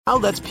Now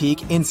let's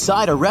peek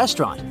inside a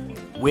restaurant.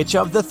 Which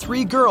of the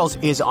three girls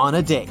is on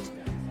a date?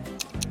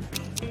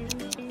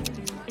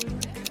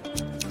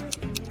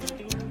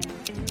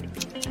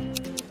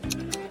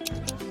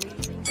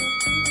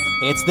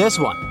 It's this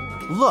one.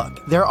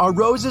 Look, there are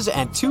roses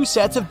and 2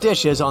 sets of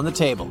dishes on the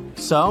table.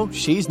 So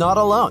she's not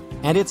alone,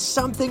 and it's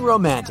something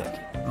romantic.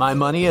 My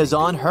money is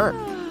on her.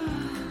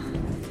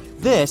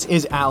 This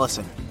is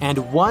Allison,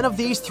 and one of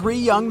these 3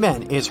 young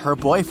men is her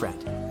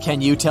boyfriend. Can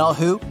you tell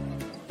who?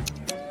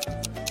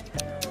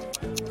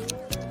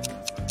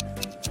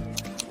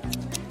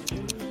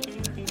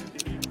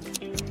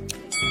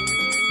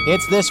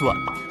 It's this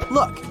one.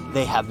 Look,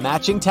 they have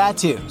matching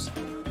tattoos.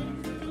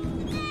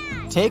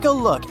 Take a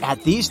look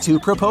at these 2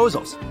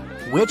 proposals.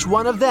 Which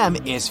one of them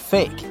is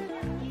fake?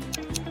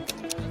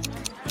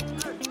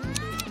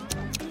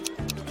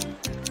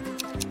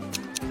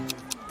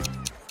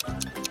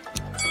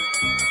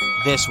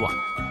 This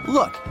one.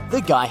 Look,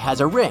 the guy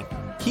has a ring.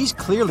 He's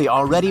clearly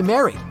already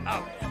married.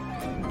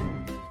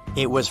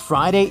 It was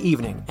Friday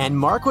evening, and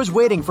Mark was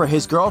waiting for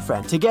his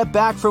girlfriend to get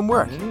back from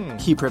work.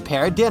 He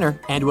prepared dinner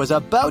and was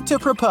about to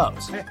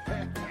propose.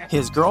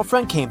 His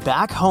girlfriend came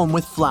back home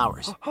with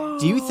flowers.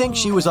 Do you think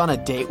she was on a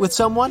date with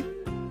someone?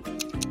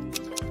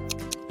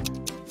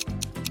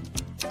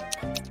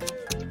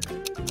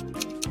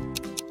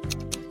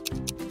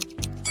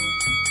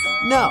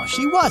 No,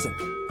 she wasn't.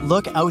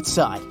 Look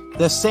outside.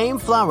 The same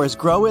flowers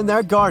grow in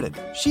their garden.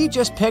 She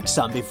just picked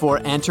some before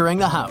entering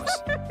the house.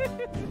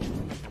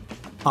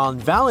 On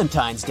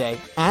Valentine's Day,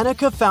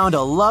 Annika found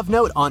a love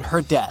note on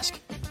her desk.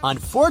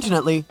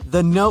 Unfortunately,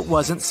 the note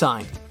wasn't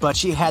signed, but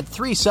she had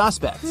 3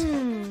 suspects.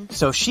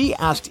 So she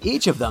asked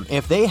each of them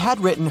if they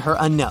had written her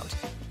a note.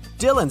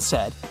 Dylan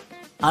said,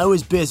 "I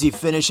was busy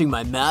finishing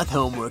my math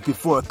homework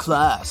before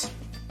class."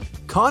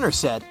 Connor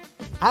said,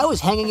 "I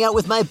was hanging out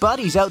with my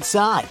buddies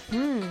outside."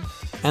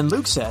 And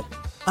Luke said,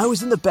 "I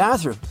was in the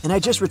bathroom and I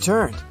just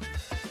returned."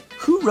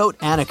 Who wrote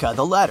Annika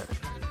the letter?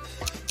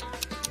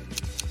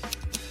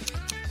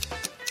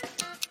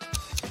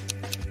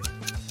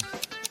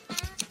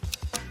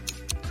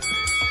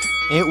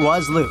 It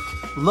was Luke.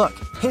 Look,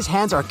 his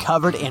hands are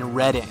covered in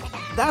red ink.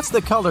 That's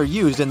the color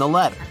used in the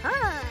letter.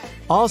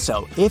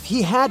 Also, if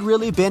he had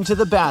really been to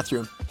the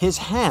bathroom, his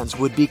hands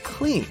would be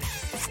clean.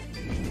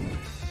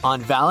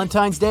 On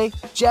Valentine's Day,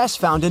 Jess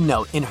found a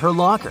note in her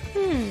locker.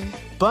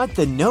 But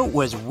the note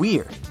was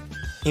weird.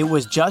 It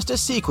was just a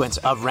sequence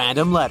of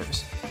random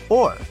letters.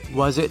 Or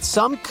was it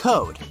some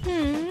code?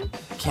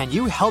 Can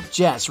you help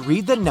Jess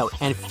read the note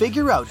and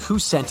figure out who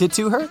sent it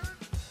to her?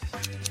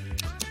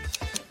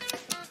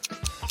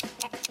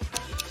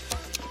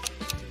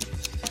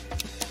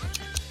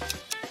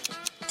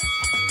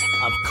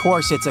 Of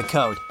course it's a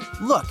code.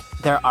 Look,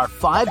 there are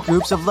 5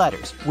 groups of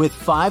letters, with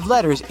 5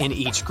 letters in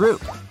each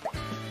group.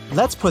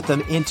 Let's put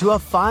them into a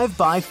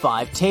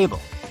 5x5 table.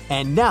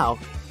 And now,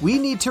 we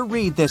need to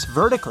read this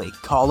vertically,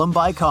 column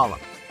by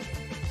column.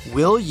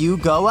 Will you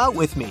go out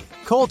with me,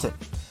 Colton?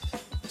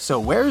 So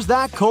where's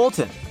that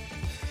Colton?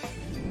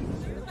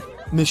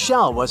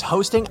 Michelle was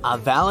hosting a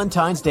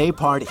Valentine's Day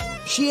party.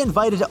 She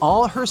invited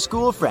all her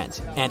school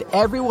friends, and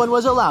everyone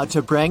was allowed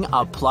to bring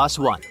a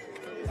 +1.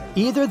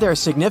 Either their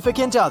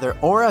significant other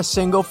or a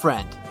single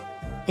friend.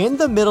 In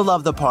the middle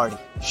of the party,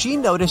 she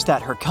noticed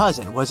that her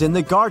cousin was in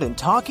the garden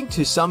talking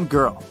to some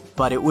girl,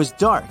 but it was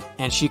dark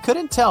and she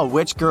couldn't tell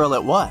which girl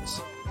it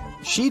was.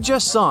 She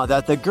just saw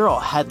that the girl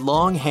had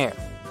long hair.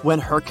 When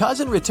her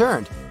cousin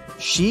returned,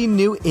 she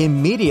knew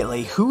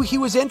immediately who he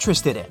was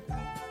interested in.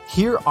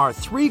 Here are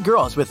 3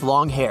 girls with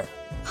long hair.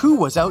 Who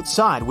was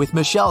outside with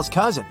Michelle's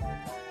cousin?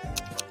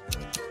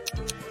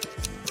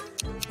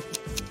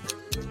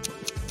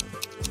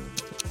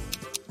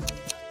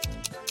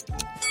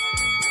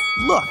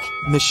 Look,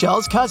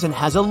 Michelle's cousin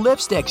has a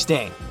lipstick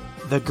stain.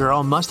 The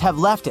girl must have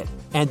left it,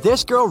 and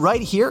this girl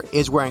right here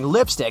is wearing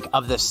lipstick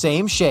of the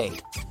same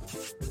shade.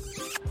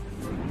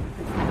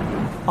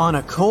 On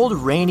a cold,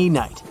 rainy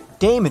night,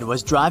 Damon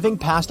was driving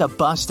past a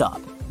bus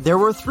stop. There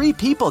were 3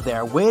 people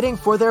there waiting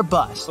for their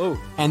bus.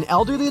 An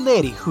elderly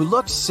lady who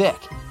looked sick,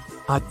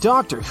 a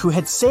doctor who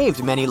had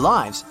saved many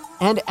lives,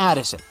 and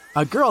Addison,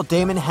 a girl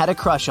Damon had a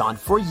crush on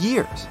for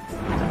years.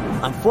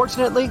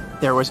 Unfortunately,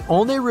 there was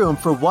only room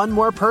for 1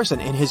 more person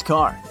in his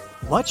car.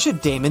 What should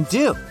Damon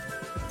do?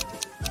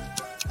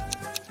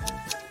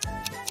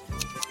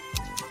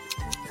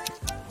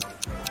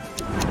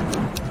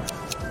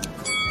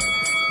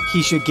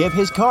 He should give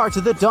his car to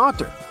the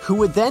doctor, who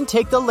would then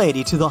take the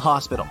lady to the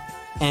hospital.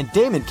 And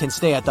Damon can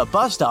stay at the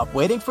bus stop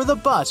waiting for the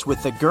bus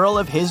with the girl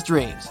of his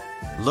dreams.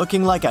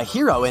 Looking like a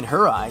hero in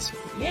her eyes.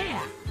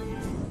 Yeah.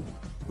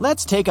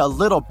 Let's take a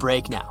little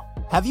break now.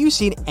 Have you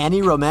seen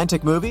any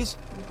romantic movies?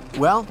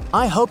 Well,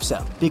 I hope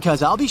so,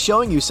 because I'll be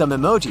showing you some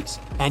emojis,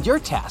 and your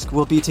task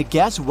will be to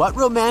guess what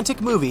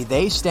romantic movie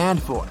they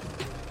stand for.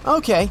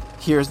 Okay,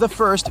 here's the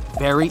first,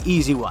 very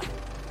easy one.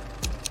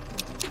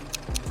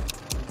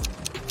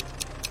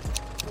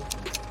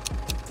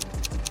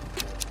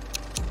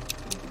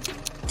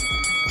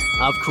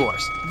 Of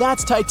course,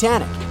 that's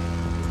Titanic.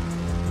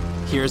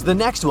 Here's the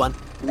next one.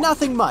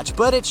 Nothing much,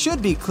 but it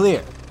should be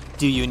clear.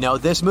 Do you know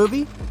this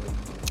movie?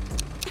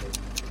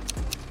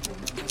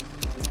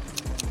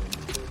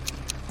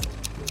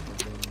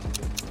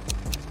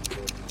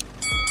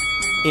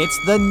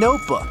 It's The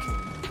Notebook.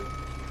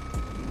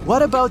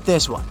 What about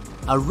this one?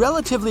 A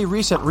relatively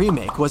recent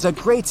remake was a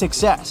great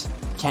success.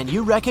 Can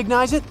you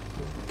recognize it?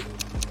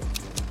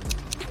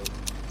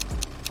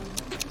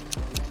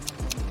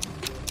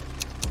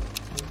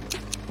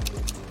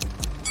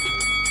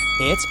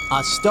 It's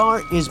A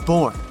Star is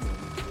Born.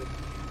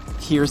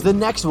 Here's the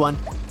next one.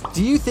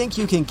 Do you think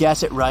you can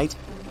guess it right?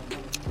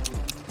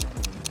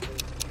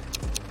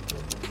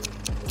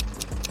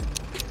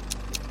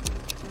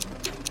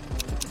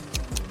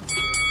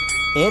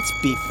 It's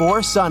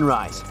Before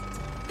Sunrise.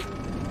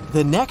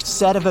 The next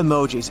set of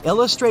emojis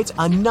illustrates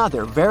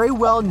another very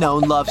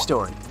well-known love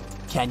story.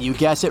 Can you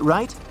guess it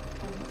right?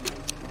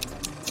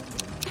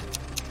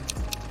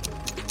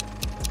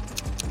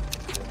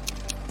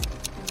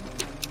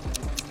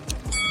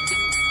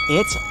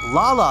 It's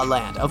La La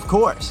Land, of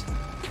course.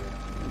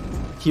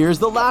 Here's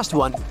the last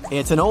one.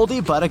 It's an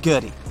oldie but a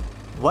goodie.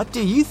 What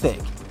do you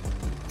think?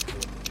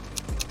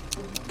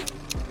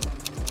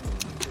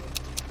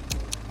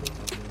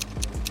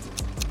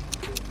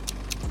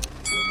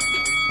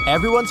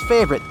 Everyone's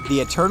favorite,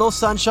 The Eternal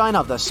Sunshine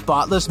of the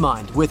Spotless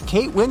Mind with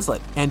Kate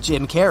Winslet and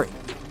Jim Carrey.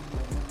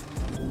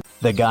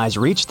 The guys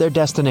reached their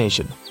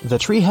destination. The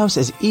treehouse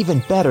is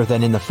even better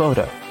than in the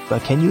photo,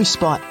 but can you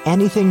spot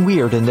anything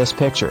weird in this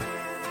picture?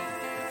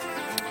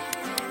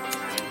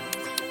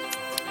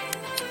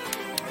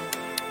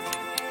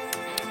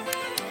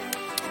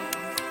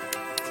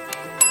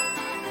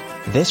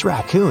 This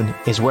raccoon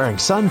is wearing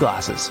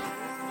sunglasses.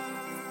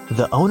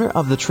 The owner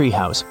of the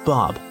treehouse,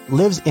 Bob,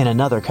 lives in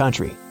another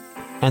country,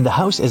 and the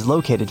house is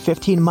located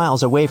 15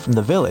 miles away from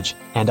the village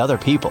and other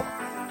people.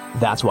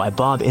 That's why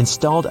Bob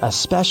installed a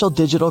special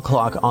digital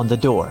clock on the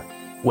door.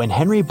 When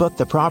Henry booked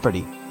the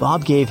property,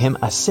 Bob gave him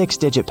a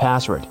 6-digit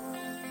password.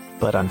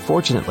 But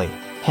unfortunately,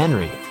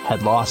 Henry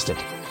had lost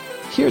it.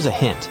 Here's a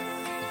hint.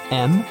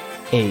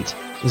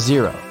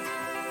 M80.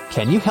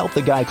 Can you help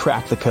the guy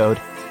crack the code?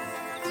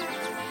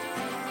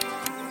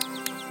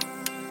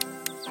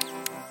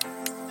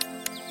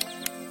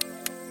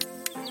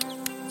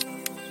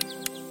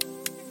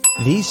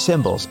 These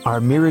symbols are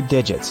mirrored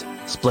digits.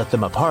 Split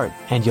them apart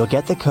and you'll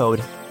get the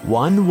code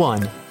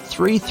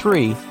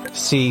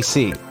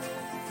 1133CC.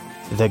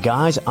 The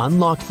guys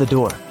unlocked the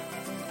door.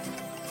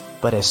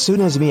 But as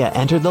soon as Mia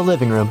entered the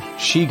living room,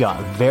 she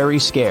got very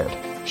scared.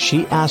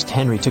 She asked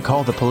Henry to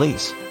call the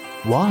police.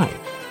 Why?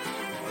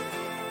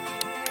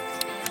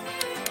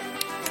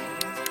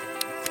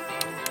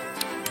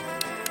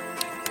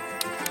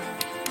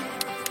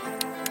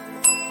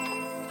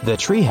 The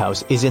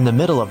treehouse is in the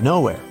middle of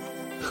nowhere.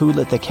 Who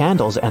lit the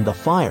candles and the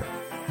fire?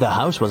 The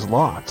house was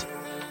locked.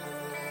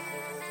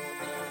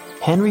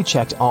 Henry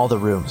checked all the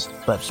rooms,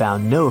 but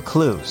found no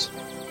clues.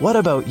 What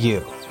about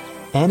you?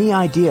 Any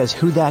ideas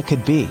who that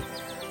could be?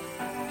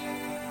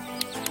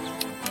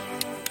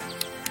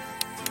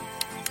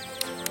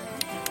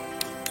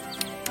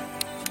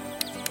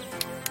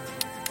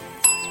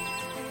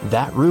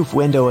 That roof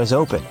window is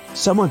open.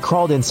 Someone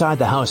crawled inside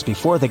the house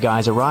before the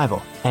guy's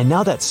arrival, and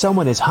now that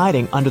someone is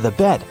hiding under the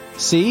bed.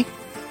 See?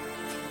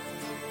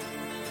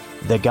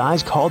 The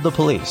guys called the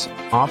police.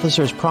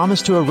 Officers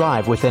promised to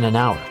arrive within an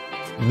hour.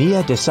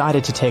 Mia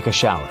decided to take a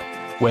shower.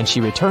 When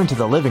she returned to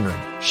the living room,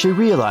 she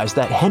realized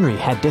that Henry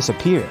had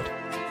disappeared.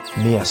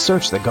 Mia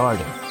searched the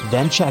garden,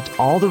 then checked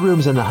all the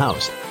rooms in the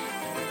house,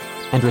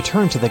 and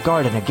returned to the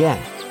garden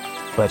again.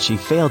 But she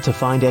failed to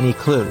find any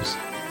clues.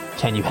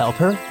 Can you help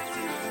her?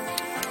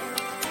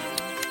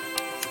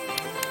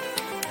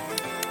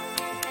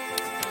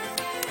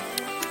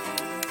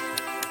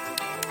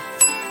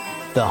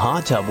 The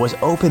hot tub was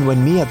open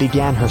when Mia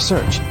began her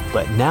search,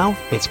 but now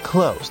it's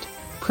closed.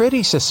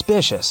 Pretty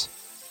suspicious.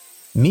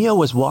 Mia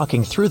was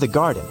walking through the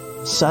garden.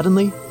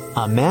 Suddenly,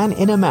 a man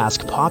in a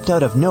mask popped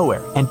out of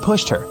nowhere and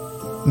pushed her.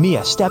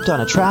 Mia stepped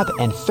on a trap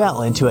and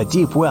fell into a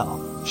deep well.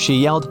 She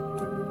yelled,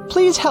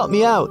 "Please help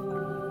me out!"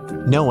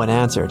 No one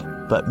answered,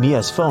 but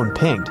Mia's phone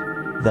pinged.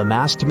 The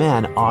masked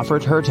man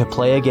offered her to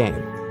play a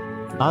game.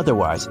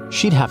 Otherwise,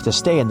 she'd have to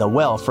stay in the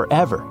well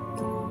forever.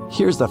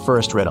 Here's the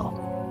first riddle.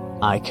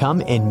 I come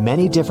in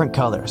many different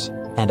colors,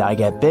 and I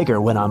get bigger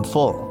when I'm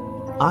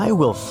full. I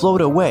will float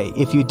away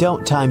if you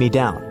don't tie me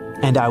down,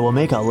 and I will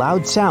make a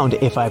loud sound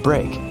if I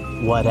break.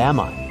 What am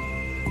I?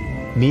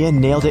 Mia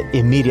nailed it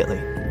immediately.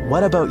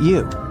 What about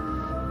you?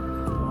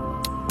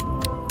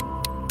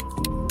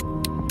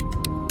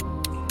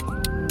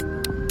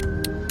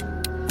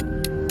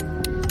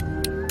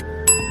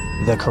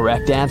 The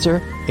correct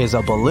answer is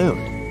a balloon.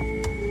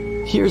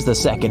 Here's the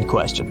second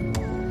question.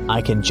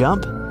 I can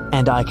jump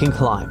and I can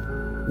climb.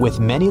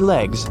 With many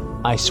legs,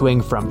 I swing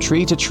from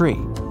tree to tree.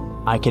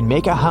 I can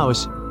make a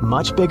house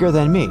much bigger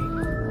than me.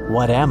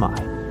 What am I?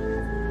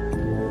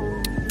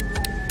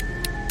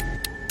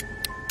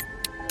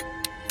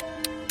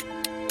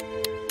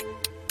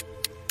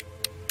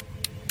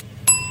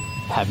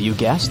 Have you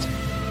guessed?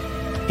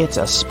 It's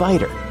a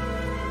spider.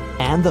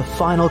 And the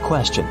final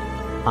question.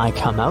 I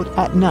come out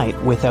at night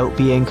without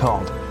being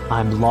called.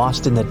 I'm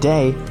lost in the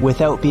day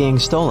without being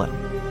stolen.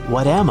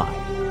 What am I?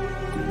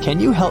 Can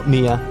you help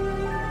Mia?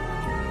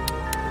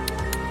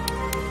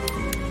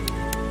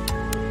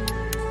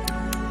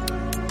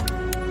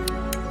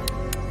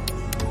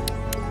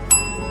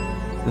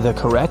 The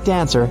correct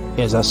answer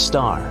is a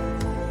star.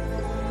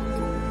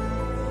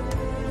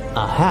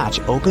 A hatch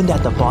opened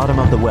at the bottom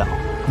of the well.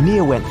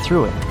 Mia went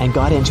through it and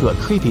got into a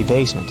creepy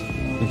basement.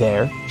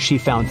 There, she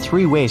found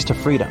 3 ways to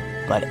freedom,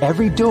 but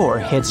every door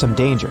hid some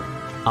danger.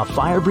 A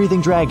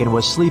fire-breathing dragon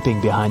was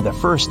sleeping behind the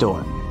first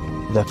door.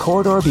 The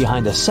corridor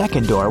behind the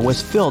second door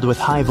was filled with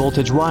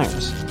high-voltage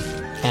wires.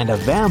 And a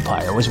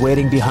vampire was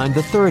waiting behind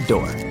the third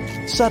door.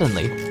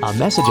 Suddenly, a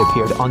message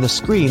appeared on the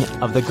screen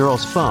of the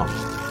girl's phone.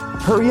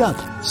 Hurry up!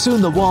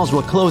 Soon the walls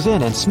will close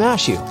in and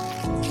smash you.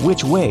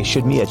 Which way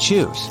should Mia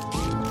choose?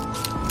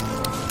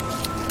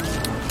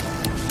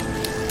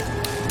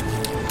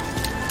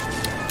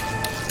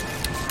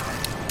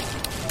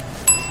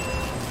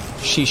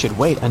 She should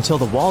wait until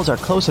the walls are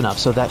close enough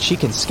so that she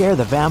can scare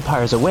the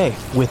vampires away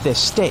with this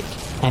stake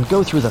and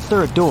go through the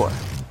third door.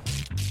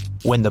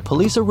 When the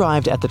police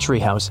arrived at the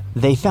treehouse,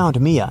 they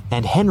found Mia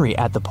and Henry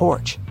at the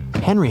porch.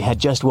 Henry had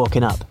just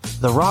woken up.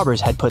 The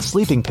robbers had put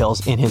sleeping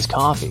pills in his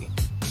coffee.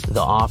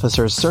 The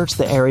officers searched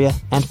the area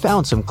and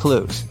found some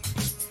clues.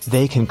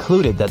 They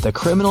concluded that the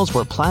criminals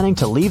were planning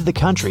to leave the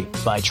country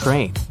by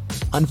train.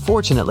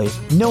 Unfortunately,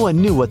 no one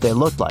knew what they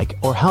looked like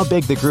or how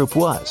big the group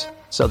was,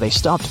 so they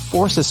stopped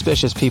 4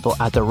 suspicious people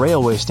at the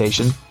railway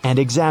station and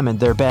examined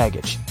their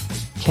baggage.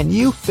 Can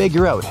you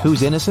figure out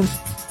who's innocent?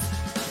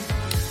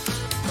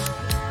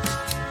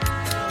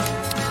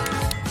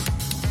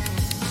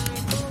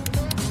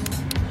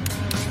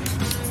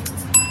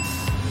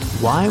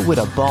 Why would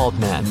a bald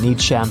man need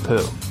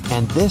shampoo?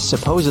 And this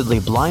supposedly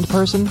blind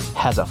person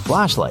has a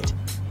flashlight.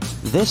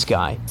 This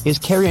guy is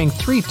carrying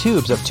 3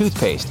 tubes of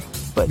toothpaste,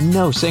 but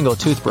no single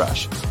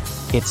toothbrush.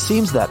 It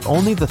seems that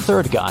only the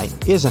third guy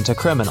isn't a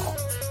criminal.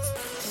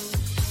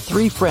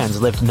 3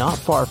 friends lived not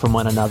far from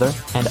one another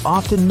and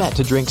often met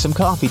to drink some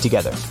coffee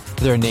together.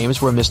 Their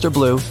names were Mr.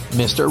 Blue,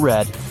 Mr.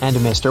 Red, and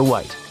Mr.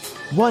 White.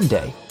 One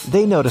day,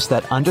 they noticed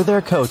that under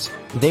their coats,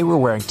 they were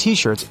wearing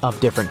t-shirts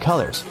of different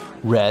colors: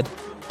 red,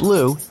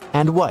 blue,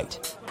 and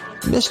white.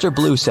 Mr.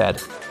 Blue said,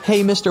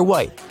 "Hey, Mr.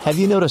 White, have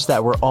you noticed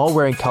that we're all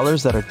wearing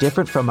colors that are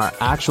different from our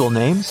actual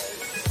names?"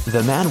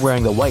 The man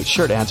wearing the white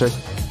shirt answered,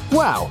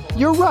 "Wow,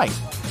 you're right."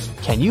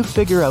 Can you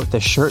figure out the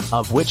shirt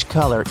of which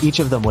color each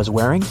of them was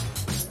wearing?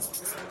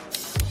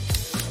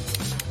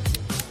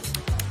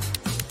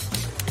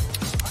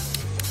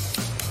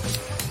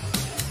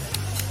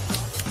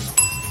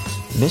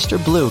 Mr.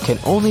 Blue can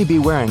only be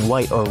wearing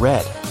white or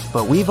red,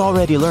 but we've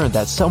already learned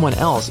that someone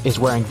else is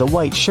wearing the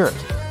white shirt.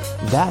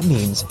 That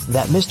means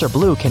that Mr.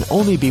 Blue can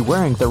only be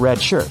wearing the red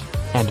shirt,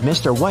 and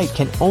Mr. White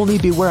can only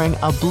be wearing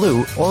a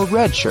blue or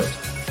red shirt.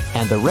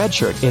 And the red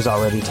shirt is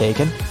already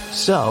taken,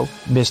 so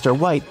Mr.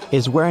 White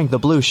is wearing the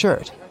blue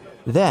shirt.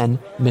 Then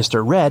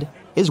Mr. Red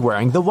is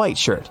wearing the white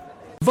shirt.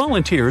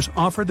 Volunteers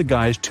offered the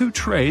guys 2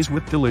 trays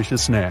with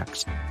delicious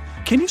snacks.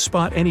 Can you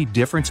spot any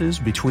differences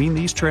between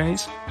these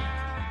trays?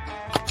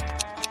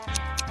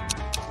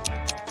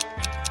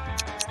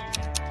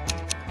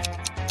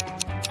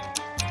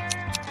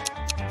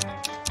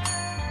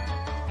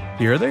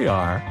 Here they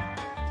are.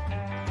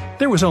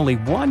 There was only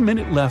 1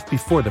 minute left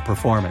before the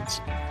performance.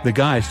 The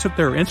guys took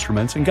their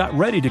instruments and got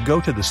ready to go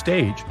to the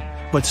stage,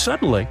 but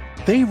suddenly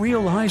they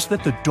realized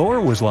that the door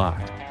was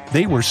locked.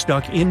 They were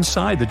stuck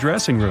inside the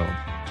dressing room.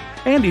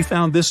 Andy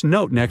found this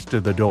note next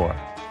to the door.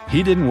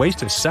 He didn't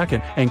waste a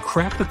second and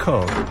cracked the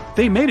code.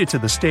 They made it to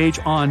the stage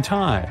on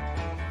time.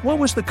 What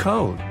was the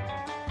code?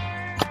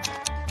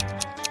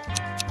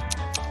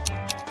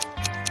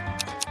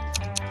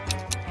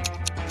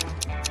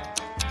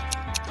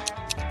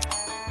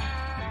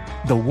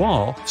 The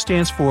wall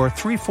stands for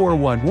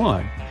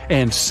 3411,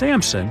 and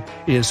Samson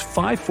is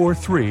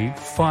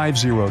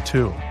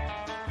 543502.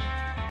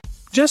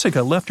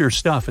 Jessica left her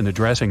stuff in the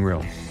dressing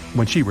room.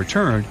 When she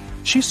returned,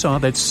 she saw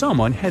that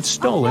someone had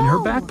stolen her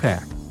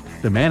backpack.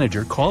 The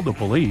manager called the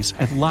police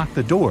and locked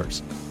the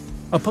doors.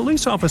 A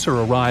police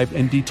officer arrived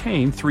and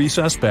detained 3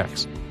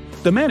 suspects.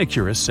 The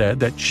manicurist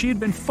said that she had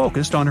been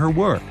focused on her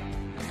work.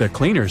 The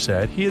cleaner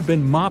said he had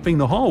been mopping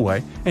the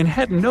hallway and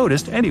hadn't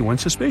noticed anyone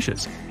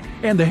suspicious.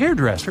 And the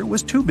hairdresser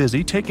was too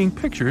busy taking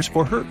pictures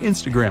for her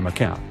Instagram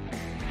account.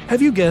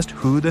 Have you guessed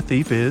who the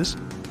thief is?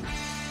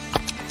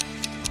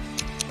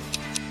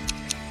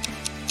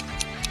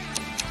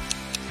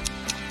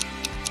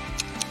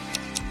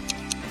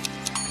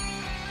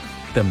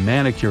 The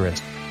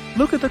manicurist.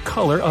 Look at the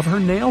color of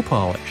her nail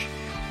polish.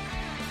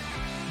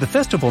 The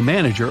festival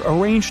manager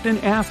arranged an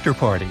after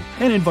party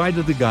and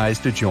invited the guys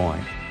to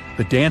join.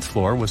 The dance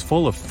floor was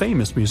full of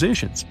famous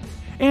musicians.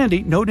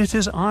 Andy noticed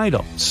his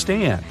idol,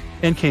 Stan,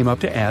 and came up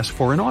to ask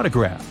for an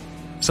autograph.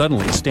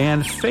 Suddenly,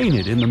 Stan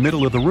fainted in the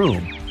middle of the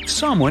room.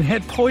 Someone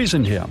had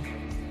poisoned him.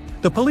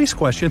 The police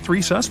questioned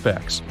 3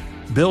 suspects.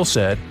 Bill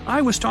said,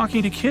 "I was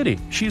talking to Kitty.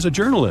 She's a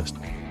journalist."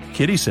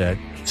 Kitty said,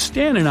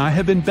 Stan and I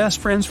have been best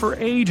friends for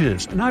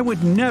ages, and I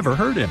would never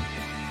hurt him."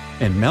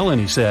 And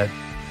Melanie said,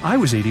 "I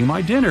was eating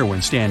my dinner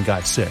when Stan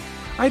got sick.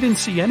 I didn't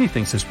see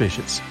anything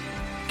suspicious."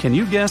 Can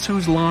you guess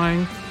who's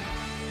lying?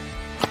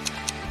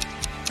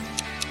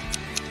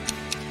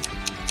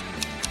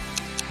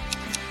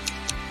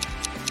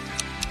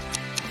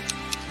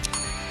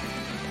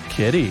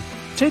 Kitty.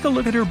 Take a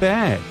look at her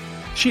bag.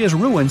 She has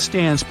ruined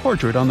Stan's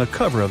portrait on the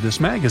cover of this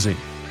magazine.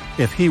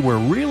 If he were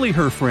really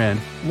her friend,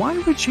 why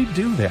would she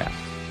do that?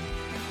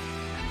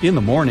 In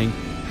the morning,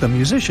 the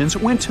musicians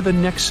went to the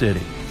next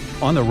city.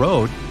 On the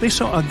road, they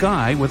saw a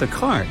guy with a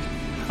cart.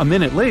 A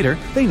minute later,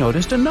 they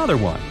noticed another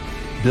one.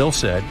 Bill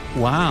said,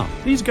 "Wow,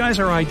 these guys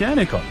are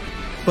identical."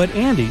 But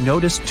Andy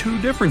noticed 2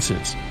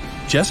 differences.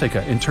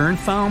 Jessica, in turn,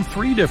 found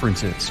 3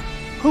 differences.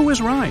 Who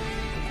was right?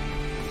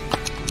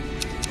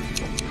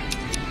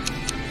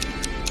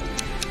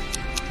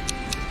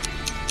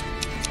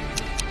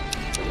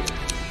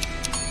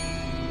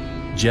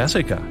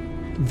 Jessica.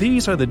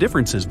 These are the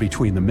differences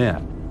between the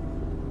men.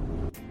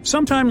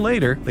 Sometime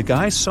later, the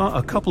guys saw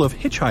a couple of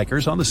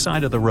hitchhikers on the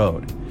side of the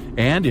road,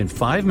 and in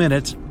 5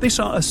 minutes, they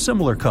saw a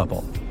similar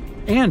couple.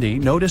 Andy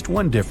noticed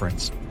 1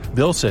 difference.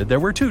 Bill said there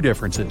were 2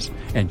 differences,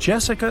 and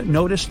Jessica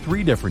noticed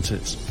 3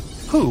 differences.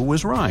 Who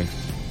was right?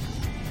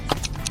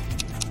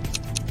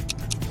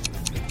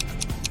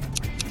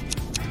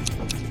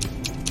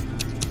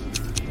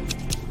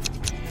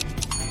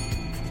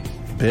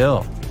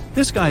 Bill.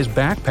 This guy's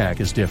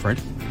backpack is different,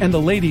 and the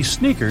lady's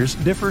sneakers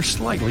differ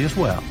slightly as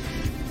well.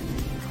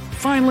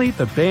 Finally,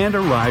 the band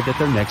arrived at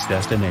their next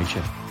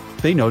destination.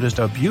 They noticed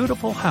a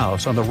beautiful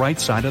house on the right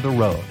side of the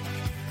road.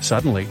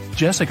 Suddenly,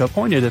 Jessica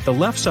pointed at the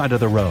left side of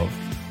the road.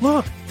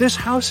 "Look, this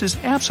house is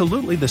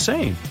absolutely the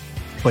same."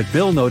 But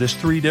Bill noticed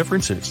 3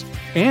 differences.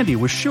 Andy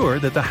was sure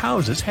that the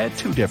houses had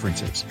 2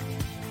 differences.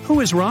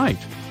 Who is right?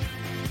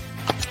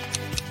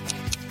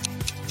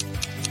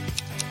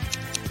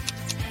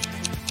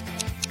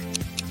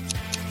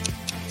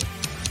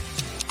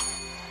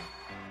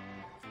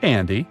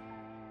 Andy.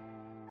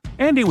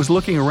 Andy was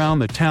looking around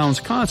the town's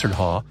concert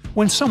hall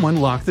when someone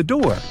locked the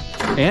door.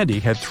 Andy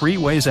had 3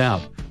 ways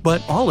out,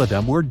 but all of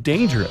them were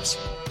dangerous.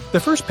 The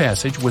first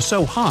passage was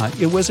so hot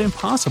it was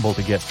impossible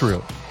to get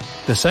through.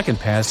 The second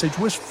passage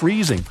was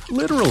freezing,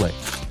 literally.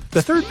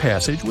 The third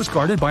passage was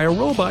guarded by a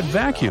robot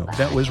vacuum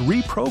that was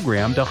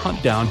reprogrammed to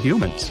hunt down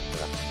humans.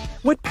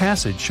 What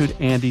passage should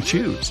Andy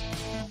choose?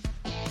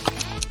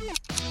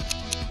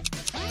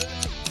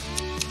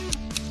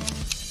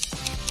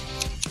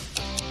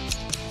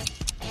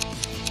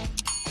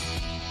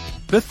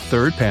 The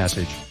third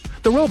passage.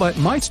 The robot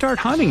might start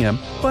hunting him,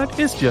 but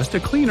it's just a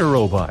cleaner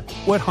robot.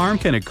 What harm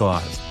can it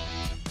cause?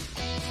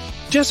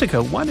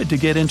 Jessica wanted to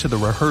get into the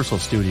rehearsal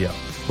studio,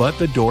 but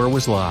the door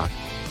was locked.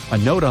 A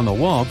note on the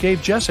wall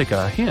gave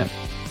Jessica a hint.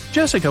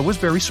 Jessica was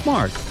very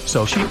smart,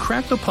 so she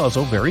cracked the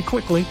puzzle very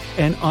quickly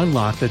and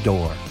unlocked the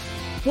door.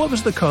 What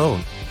was the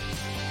code?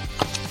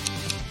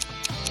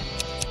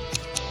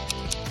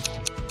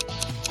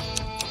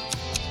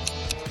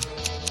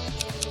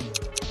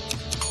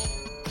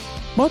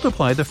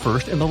 Multiply the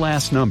first and the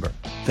last number,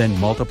 then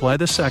multiply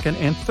the second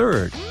and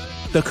third.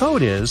 The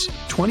code is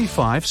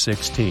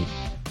 2516.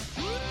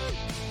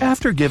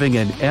 After giving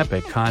an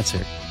epic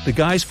concert, the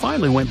guys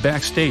finally went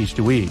backstage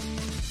to eat.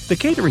 The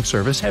catering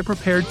service had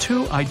prepared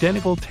 2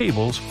 identical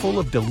tables full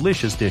of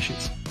delicious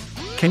dishes.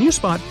 Can you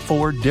spot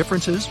 4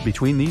 differences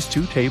between these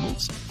 2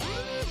 tables?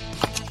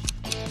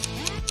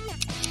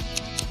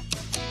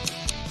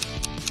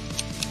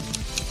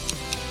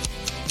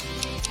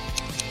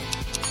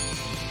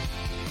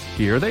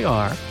 Here they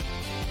are.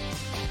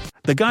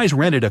 The guys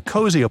rented a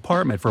cozy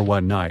apartment for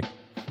one night.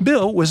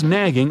 Bill was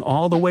nagging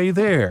all the way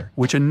there,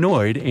 which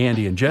annoyed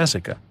Andy and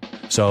Jessica.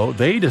 So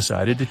they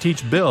decided to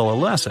teach Bill a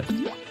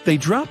lesson. They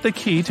dropped the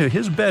key to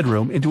his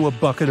bedroom into a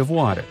bucket of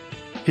water.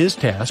 His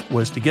task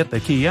was to get the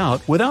key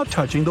out without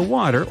touching the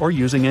water or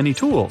using any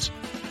tools.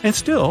 And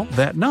still,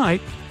 that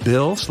night,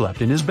 Bill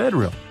slept in his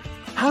bedroom.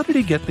 How did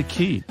he get the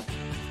key?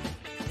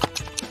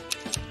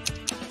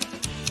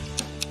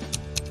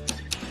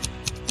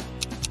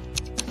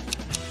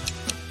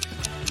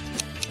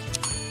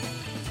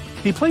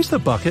 He placed the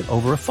bucket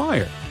over a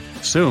fire.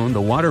 Soon the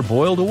water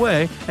boiled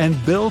away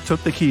and Bill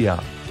took the key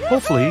out,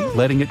 hopefully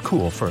letting it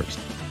cool first.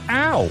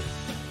 Ow!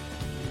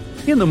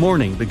 In the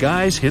morning, the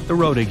guys hit the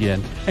road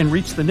again and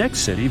reached the next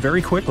city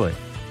very quickly.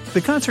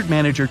 The concert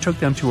manager took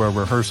them to a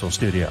rehearsal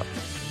studio.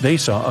 They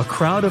saw a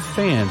crowd of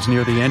fans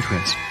near the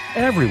entrance.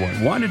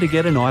 Everyone wanted to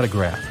get an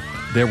autograph.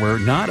 There were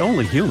not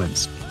only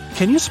humans.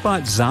 Can you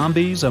spot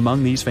zombies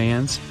among these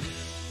fans?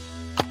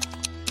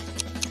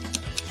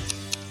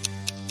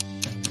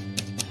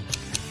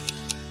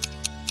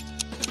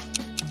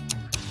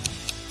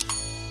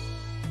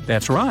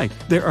 That's right,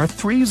 there are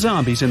 3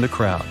 zombies in the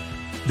crowd.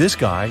 This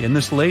guy and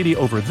this lady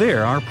over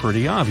there are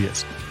pretty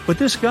obvious. But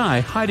this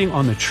guy hiding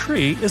on the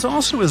tree is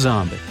also a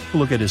zombie.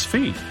 Look at his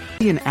feet.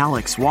 He and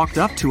Alex walked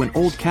up to an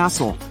old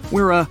castle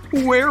where a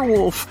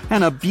werewolf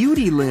and a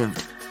beauty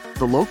lived.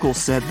 The locals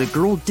said the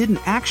girl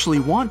didn't actually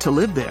want to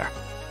live there.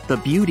 The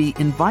beauty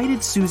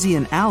invited Susie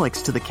and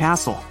Alex to the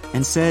castle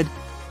and said,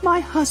 "My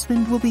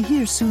husband will be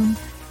here soon.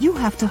 You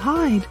have to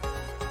hide."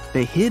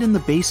 They hid in the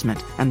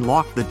basement and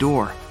locked the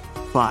door.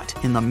 But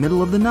in the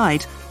middle of the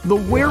night, the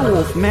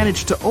werewolf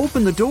managed to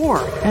open the door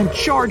and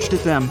charged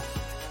at them.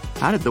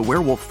 How did the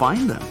werewolf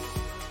find them?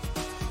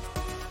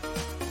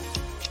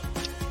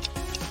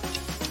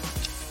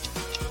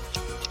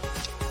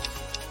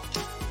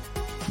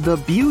 The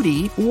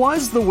beauty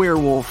was the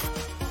werewolf.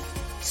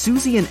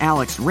 Susie and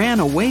Alex ran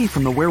away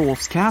from the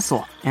werewolf's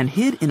castle and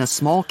hid in a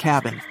small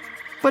cabin.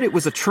 But it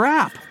was a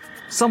trap.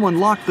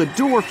 Someone locked the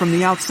door from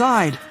the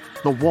outside.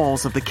 The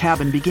walls of the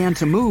cabin began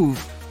to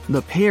move.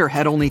 The pair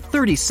had only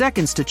 30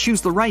 seconds to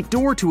choose the right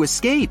door to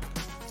escape.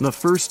 The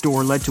first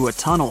door led to a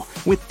tunnel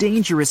with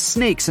dangerous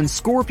snakes and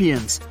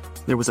scorpions.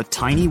 There was a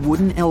tiny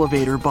wooden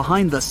elevator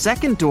behind the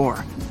second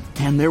door.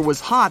 And there was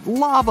hot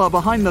lava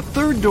behind the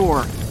third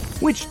door.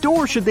 Which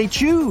door should they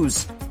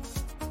choose?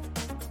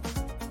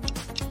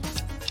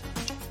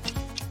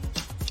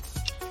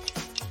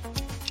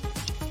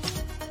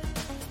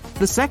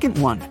 The second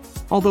one.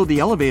 Although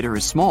the elevator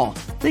is small,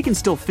 they can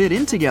still fit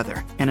in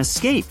together and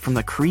escape from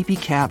the creepy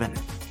cabin.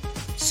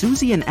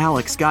 Susie and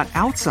Alex got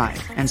outside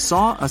and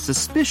saw a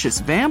suspicious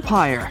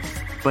vampire.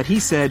 But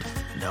he said,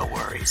 "No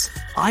worries,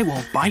 I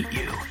won't bite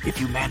you if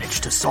you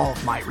manage to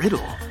solve my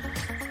riddle.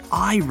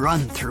 I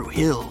run through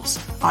hills,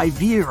 I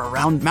veer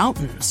around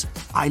mountains,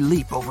 I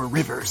leap over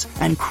rivers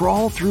and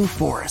crawl through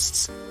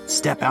forests.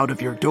 Step out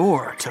of your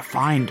door to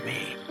find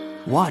me.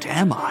 What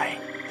am I?"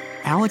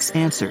 Alex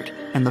answered,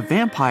 and the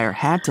vampire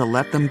had to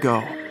let them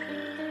go.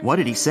 What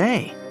did he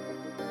say?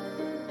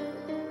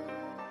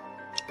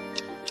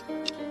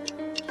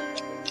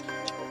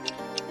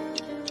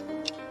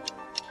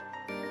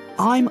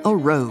 "I'm a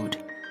road."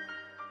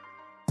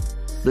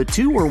 The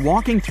two were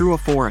walking through a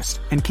forest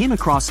and came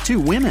across two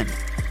women.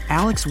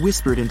 Alex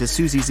whispered into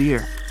Susie's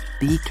ear,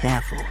 "Be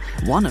careful,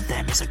 one of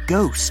them is a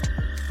ghost.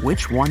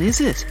 Which one is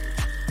it?"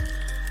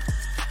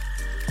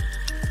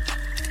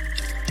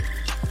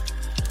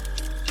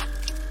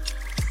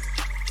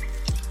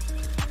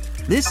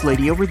 "This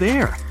lady over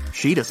there.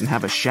 She doesn't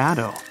have a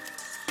shadow."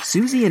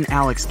 Susie and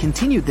Alex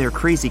continued their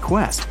crazy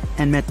quest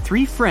and met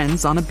three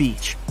friends on a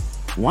beach.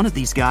 One of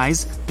these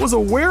guys was a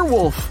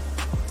werewolf.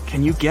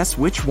 Can you guess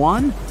which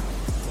one?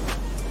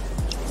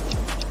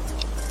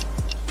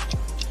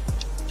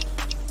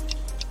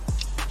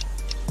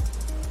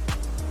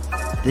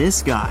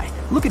 This guy.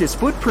 Look at his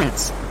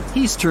footprints.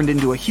 He's turned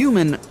into a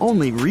human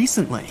only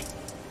recently.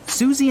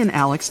 Susie and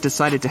Alex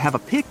decided to have a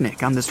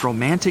picnic on this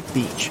romantic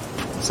beach.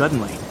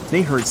 Suddenly,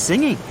 they heard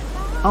singing.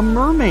 A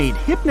mermaid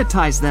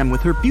hypnotized them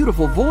with her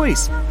beautiful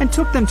voice and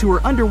took them to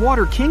her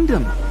underwater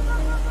kingdom.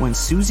 When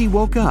Susie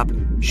woke up,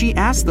 she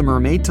asked the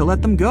mermaid to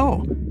let them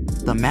go.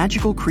 The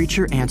magical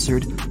creature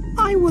answered,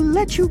 "I will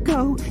let you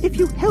go if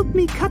you help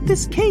me cut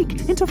this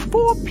cake into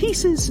 4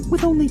 pieces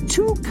with only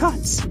 2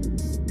 cuts."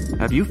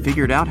 Have you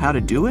figured out how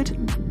to do it?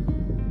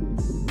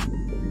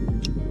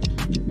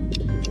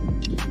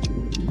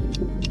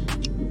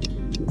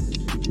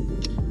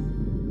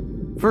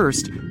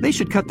 First, they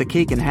should cut the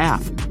cake in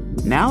half.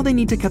 Now they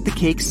need to cut the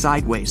cake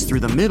sideways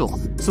through the middle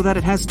so that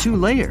it has 2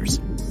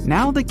 layers.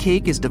 Now the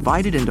cake is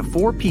divided into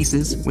 4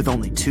 pieces with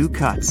only 2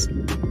 cuts.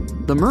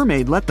 The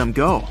mermaid let them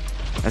go.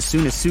 As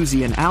soon as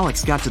Susie and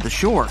Alex got to the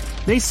shore,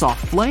 they saw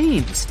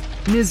flames.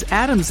 Ms.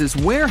 Adams's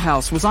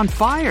warehouse was on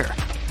fire.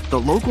 The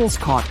locals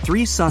caught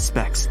 3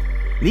 suspects.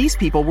 These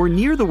people were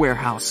near the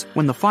warehouse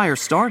when the fire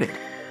started,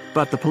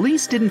 but the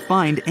police didn't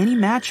find any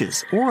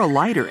matches or a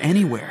lighter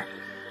anywhere.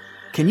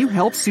 Can you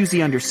help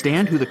Susie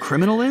understand who the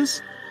criminal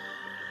is?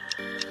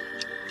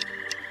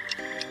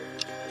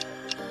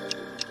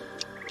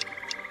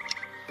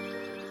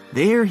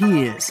 There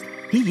he is.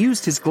 He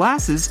used his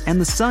glasses and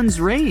the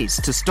sun's rays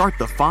to start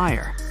the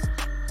fire.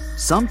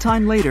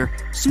 Sometime later,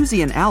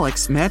 Susie and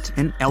Alex met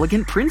an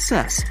elegant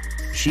princess.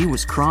 She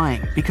was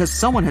crying because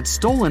someone had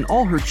stolen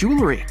all her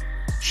jewelry.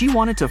 She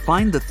wanted to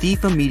find the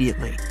thief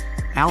immediately.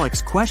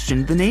 Alex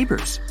questioned the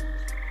neighbors.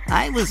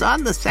 "I was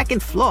on the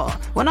 2nd floor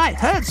when I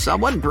heard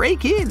someone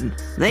break in.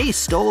 They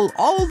stole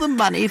all the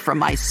money from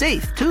my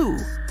safe, too,"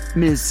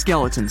 Ms.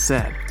 Skeleton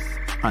said.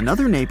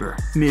 Another neighbor,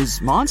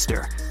 Ms.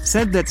 Monster,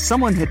 said that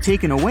someone had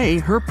taken away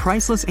her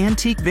priceless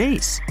antique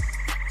vase.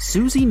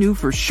 Susie knew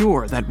for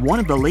sure that one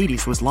of the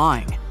ladies was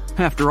lying.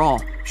 After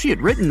all, she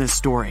had written this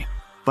story.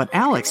 But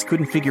Alex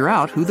couldn't figure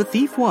out who the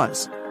thief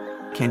was.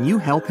 Can you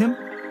help him?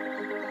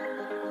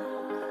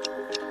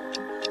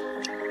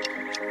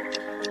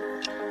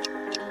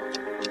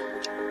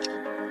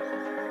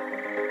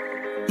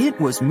 It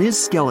was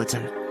Ms.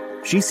 Skeleton.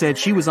 She said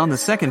she was on the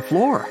 2nd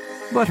floor,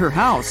 but her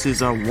house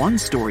is a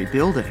 1-story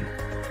building.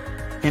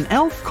 An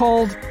elf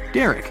called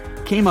Derek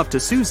came up to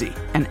Susie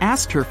and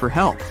asked her for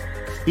help.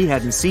 He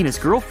hadn't seen his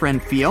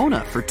girlfriend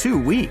Fiona for 2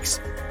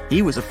 weeks.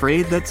 He was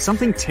afraid that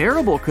something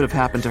terrible could have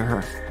happened to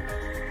her.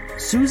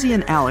 Susie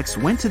and Alex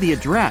went to the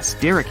address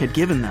Derek had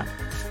given them.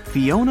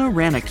 Fiona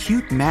ran a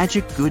cute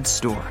magic goods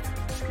store,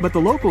 but the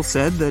locals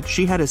said that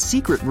she had a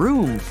secret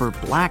room for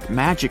black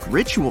magic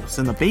rituals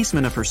in the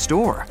basement of her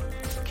store.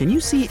 Can you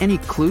see any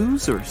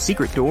clues or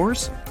secret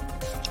doors?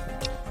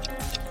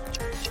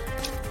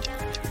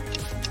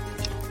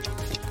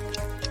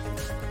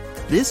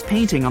 This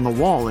painting on the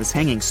wall is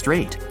hanging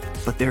straight,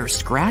 but there are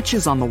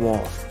scratches on the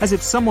wall, as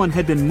if someone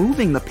had been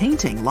moving the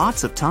painting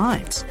lots of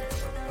times.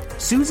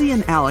 Susie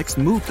and Alex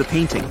moved the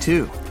painting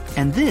too,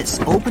 and this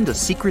opened a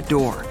secret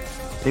door.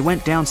 They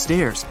went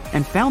downstairs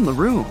and found the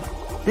room.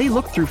 They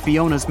looked through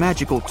Fiona's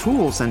magical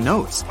tools and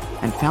notes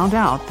and found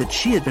out that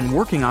she had been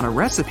working on a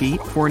recipe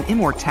for an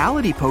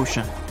immortality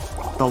potion.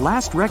 The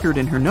last record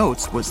in her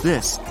notes was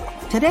this: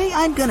 Today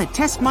I'm gonna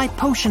test my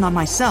potion on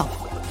myself.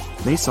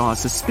 They saw a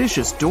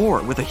suspicious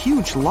door with a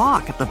huge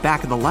lock at the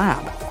back of the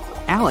lab.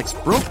 Alex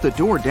broke the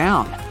door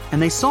down,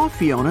 and they saw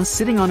Fiona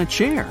sitting on a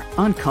chair,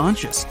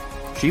 unconscious.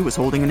 She was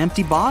holding an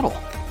empty bottle.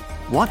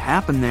 What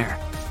happened there?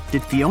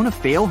 Did Fiona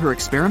fail her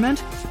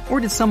experiment, or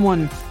did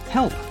someone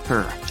help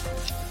her?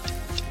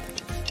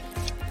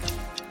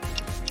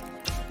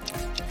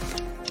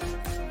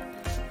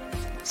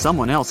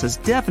 Someone else has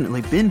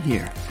definitely been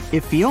here.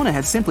 If Fiona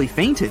had simply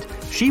fainted,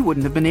 she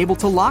wouldn't have been able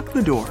to lock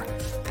the door.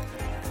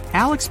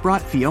 Alex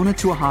brought Fiona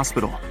to a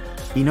hospital.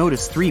 He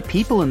noticed 3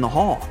 people in the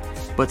hall,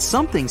 but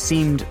something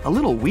seemed a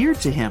little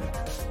weird to him.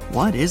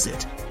 What is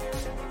it?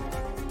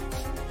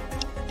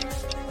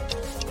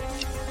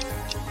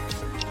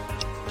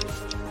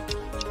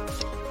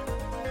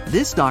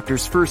 This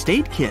doctor's first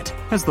aid kit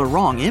has the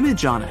wrong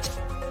image on it.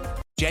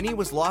 Jenny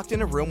was locked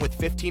in a room with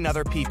 15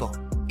 other people.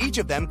 Each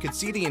of them could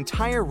see the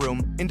entire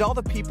room and all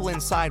the people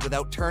inside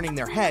without turning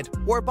their head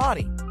or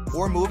body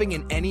or moving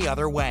in any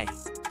other way.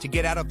 To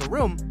get out of the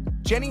room,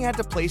 Jenny had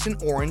to place an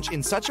orange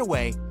in such a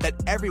way that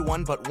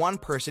everyone but one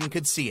person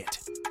could see it.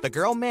 The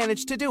girl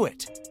managed to do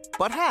it.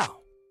 But how?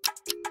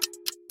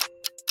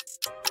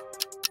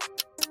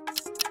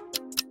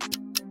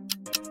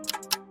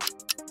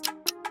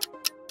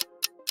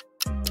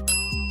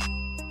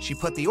 She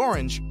put the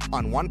orange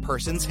on one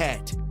person's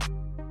head.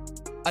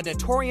 A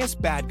notorious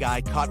bad guy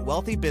caught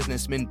wealthy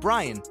businessman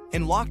Brian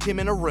and locked him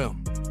in a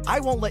room. I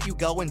won't let you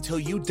go until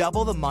you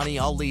double the money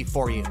I'll leave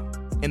for you.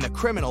 And the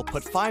criminal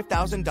put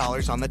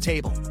 $5,000 on the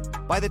table.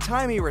 By the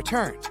time he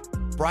returned,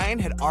 Brian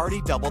had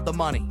already doubled the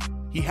money.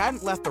 He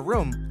hadn't left the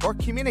room or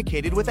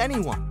communicated with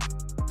anyone.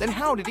 Then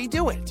how did he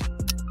do it?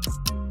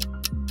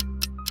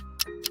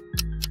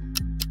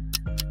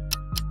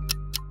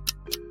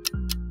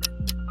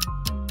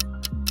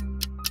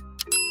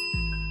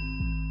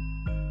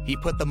 He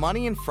put the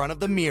money in front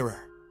of the mirror.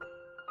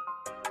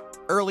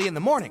 Early in the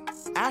morning,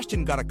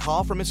 Ashton got a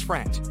call from his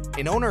friend,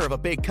 an owner of a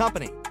big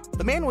company.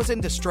 The man was in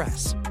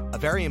distress. A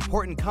very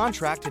important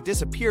contract had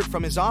disappeared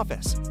from his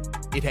office.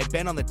 It had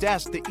been on the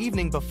desk the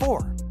evening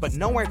before, but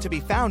nowhere to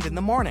be found in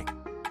the morning.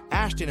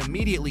 Ashton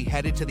immediately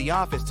headed to the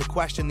office to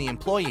question the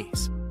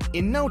employees.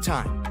 In no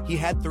time, he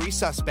had 3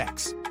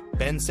 suspects.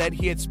 Ben said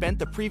he had spent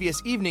the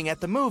previous evening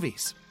at the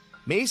movies.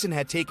 Mason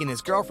had taken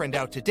his girlfriend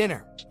out to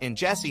dinner, and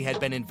Jesse had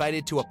been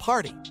invited to a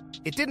party.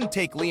 It didn't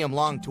take Liam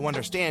long to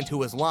understand who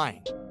was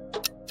lying.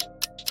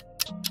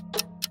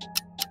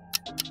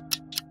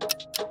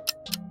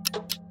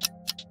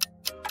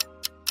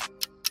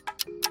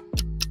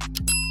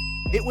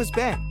 It was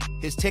Ben.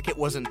 His ticket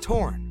wasn't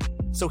torn,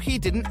 so he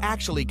didn't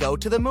actually go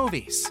to the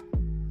movies.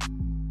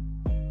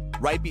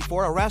 Right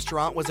before a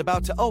restaurant was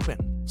about to open,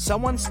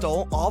 someone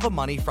stole all the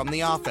money from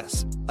the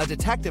office. A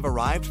detective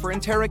arrived for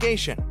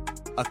interrogation.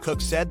 A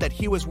cook said that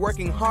he was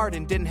working hard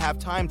and didn't have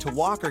time to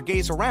walk or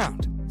gaze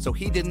around, so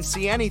he didn't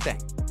see anything.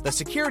 The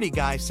security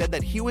guy said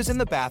that he was in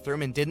the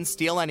bathroom and didn't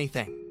steal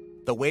anything.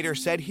 The waiter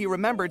said he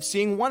remembered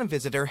seeing one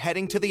visitor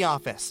heading to the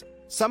office.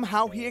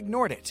 Somehow he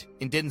ignored it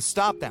and didn't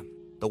stop them.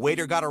 The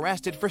waiter got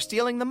arrested for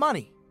stealing the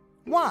money.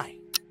 Why?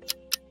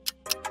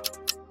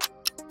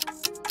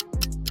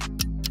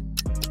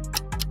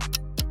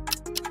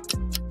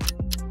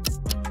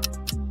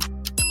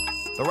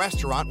 The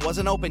restaurant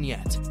wasn't open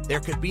yet. There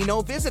could be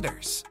no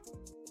visitors.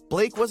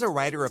 Blake was a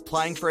writer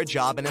applying for a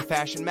job in a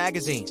fashion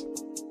magazine.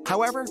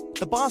 However,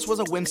 the boss was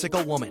a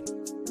whimsical woman.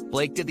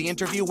 Blake did the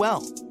interview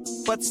well,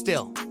 but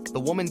still,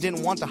 the woman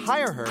didn't want to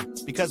hire her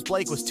because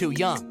Blake was too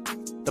young.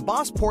 The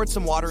boss poured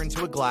some water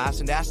into a glass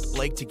and asked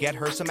Blake to get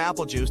her some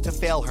apple juice to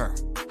fail her.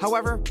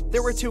 However,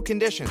 there were 2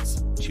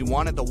 conditions. She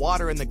wanted the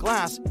water in the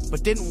glass,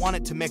 but didn't want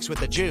it to mix with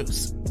the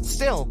juice.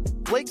 Still,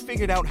 Blake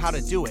figured out how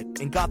to do it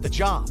and got the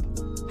job.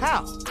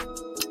 How?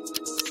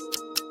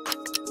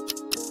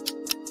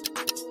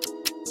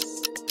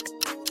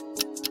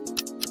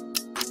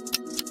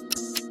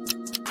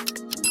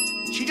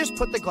 She just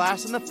put the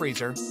glass in the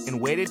freezer and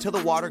waited till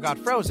the water got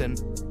frozen,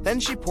 then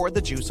she poured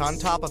the juice on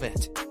top of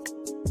it.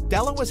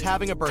 Della was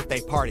having a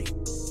birthday party.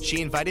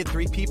 She invited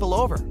 3 people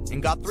over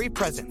and got 3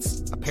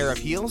 presents, a pair of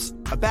heels,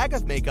 a bag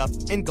of makeup,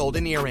 and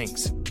golden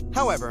earrings.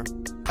 However,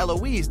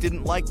 Eloise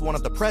didn't like one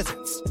of the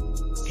presents.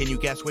 Can you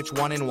guess which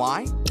one and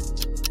why?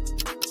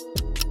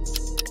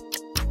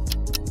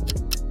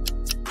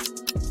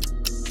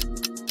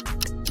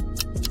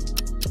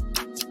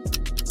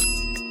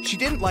 She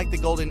didn't like the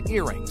golden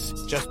earrings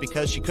just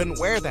because she couldn't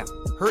wear them.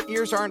 Her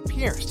ears aren't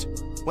pierced.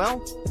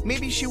 Well,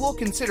 maybe she will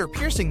consider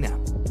piercing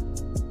them.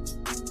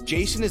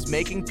 Jason is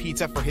making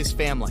pizza for his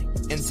family,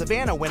 and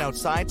Savannah went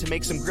outside to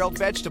make some grilled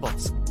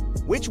vegetables.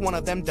 Which one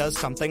of them does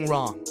something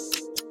wrong?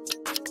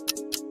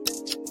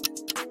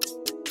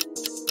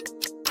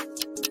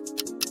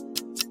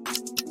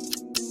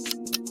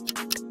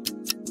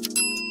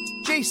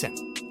 Jason.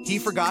 He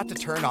forgot to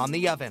turn on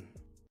the oven.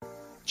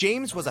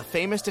 James was a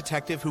famous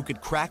detective who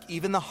could crack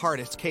even the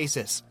hardest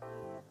cases.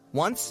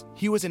 Once,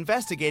 he was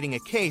investigating a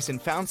case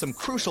and found some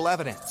crucial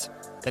evidence.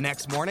 The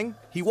next morning,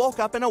 he woke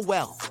up in a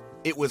well.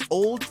 It was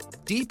old,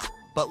 deep,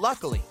 but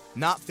luckily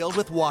not filled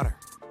with water,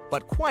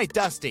 but quite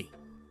dusty.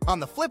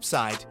 On the flip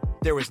side,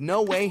 there was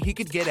no way he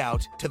could get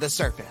out to the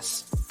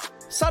surface.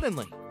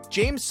 Suddenly,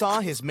 James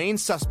saw his main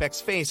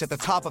suspect's face at the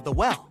top of the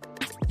well.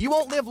 "You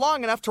won't live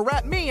long enough to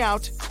rat me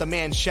out," the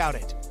man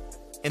shouted.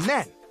 And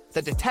then,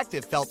 the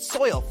detective felt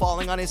soil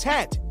falling on his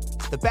head.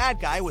 The bad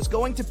guy was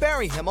going to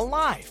bury him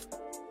alive.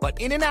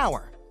 But in an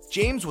hour,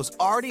 James was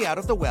already out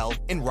of the well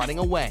and running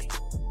away.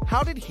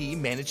 How did he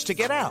manage to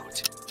get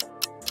out?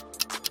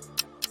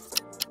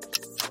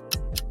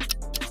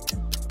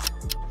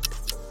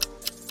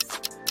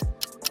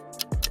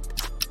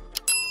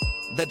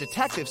 The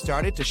detective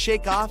started to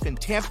shake off and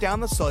tamp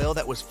down the soil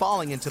that was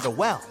falling into the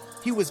well.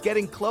 He was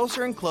getting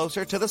closer and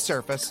closer to the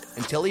surface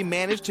until he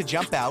managed to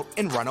jump out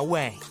and run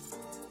away.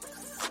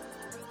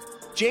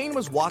 Jane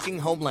was walking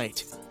home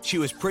late. She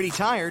was pretty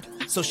tired,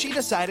 so she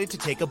decided to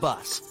take a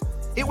bus.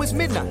 It was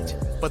midnight,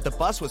 but the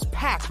bus was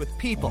packed with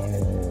people.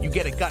 You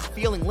get a gut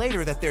feeling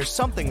later that there's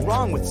something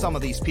wrong with some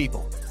of these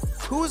people.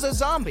 Who's a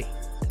zombie?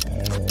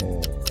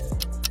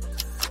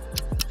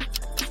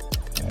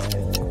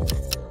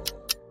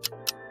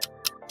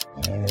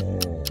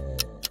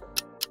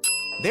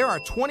 There are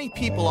 20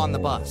 people on the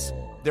bus.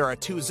 There are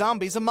 2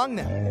 zombies among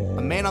them.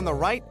 A man on the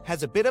right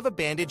has a bit of a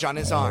bandage on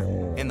his arm,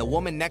 and the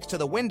woman next to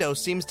the window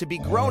seems to be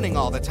groaning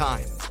all the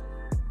time.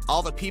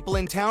 All the people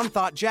in town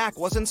thought Jack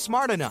wasn't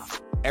smart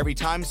enough. Every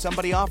time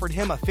somebody offered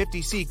him a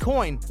 50C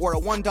coin or a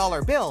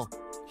 $1 bill,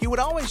 he would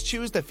always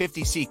choose the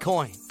 50C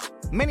coin.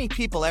 Many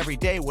people every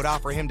day would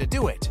offer him to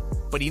do it,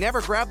 but he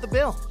never grabbed the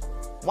bill.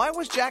 Why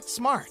was Jack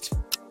smart?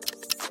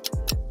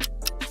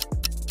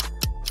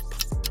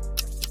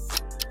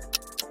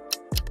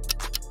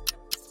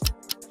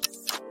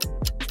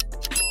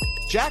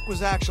 Jack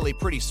was actually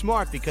pretty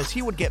smart because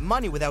he would get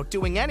money without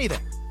doing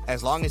anything.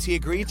 As long as he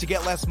agreed to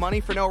get less money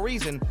for no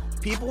reason,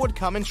 people would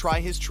come and try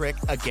his trick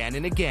again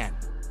and again.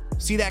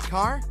 See that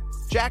car?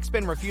 Jack's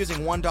been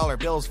refusing $1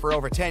 bills for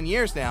over 10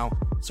 years now,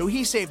 so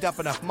he saved up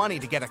enough money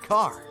to get a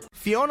car.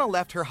 Fiona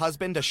left her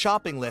husband a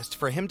shopping list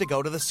for him to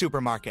go to the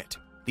supermarket.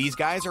 These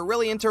guys are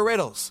really into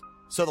riddles,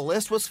 so the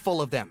list was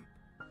full of them.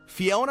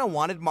 Fiona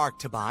wanted Mark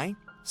to buy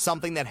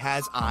something that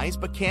has eyes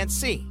but can't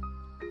see,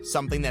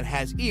 something that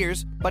has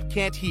ears but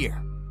can't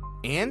hear,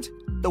 and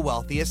the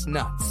wealthiest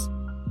nuts.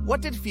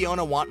 What did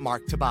Fiona want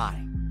Mark to buy?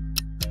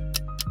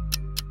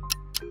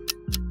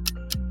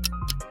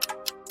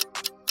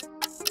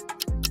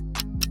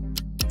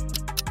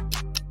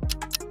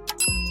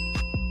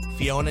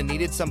 Fiona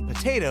needed some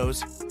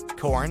potatoes,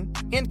 corn,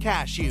 and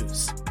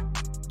cashews.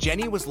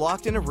 Jenny was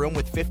locked in a room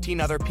with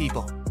 15 other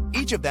people.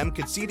 Each of them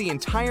could see the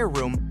entire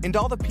room and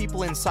all the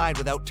people inside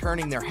without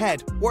turning their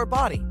head or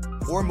body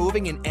or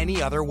moving in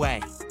any other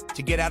way.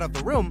 To get out of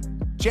the room,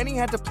 Jenny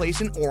had to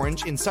place an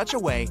orange in such a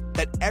way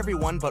that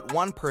everyone but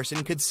one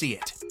person could see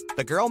it.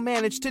 The girl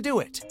managed to do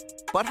it.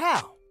 But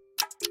how?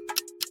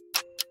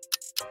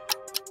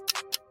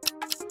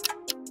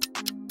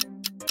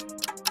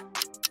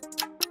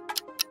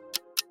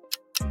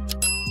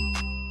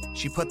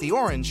 She put the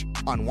orange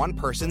on one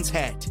person's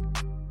head.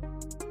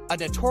 A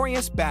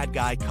notorious bad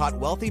guy caught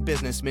wealthy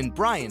businessman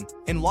Brian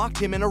and locked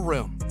him in a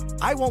room.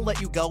 "I won't let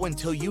you go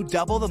until you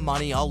double the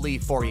money I'll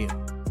leave for you."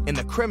 And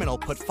the criminal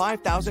put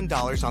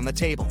 $5,000 on the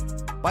table.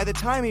 By the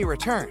time he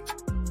returned,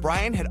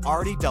 Brian had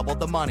already doubled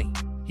the money.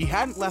 He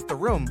hadn't left the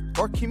room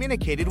or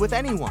communicated with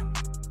anyone.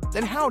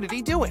 Then how did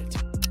he do it?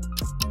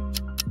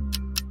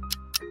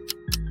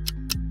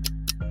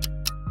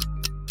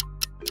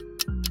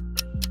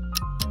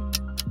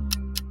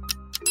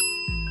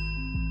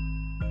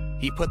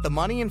 He put the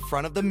money in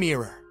front of the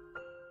mirror.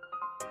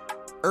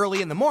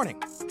 Early in the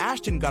morning,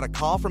 Ashton got a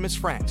call from his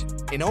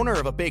friend, an owner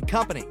of a big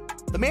company.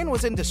 The man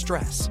was in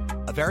distress.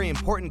 A very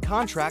important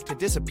contract had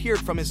disappeared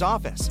from his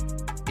office.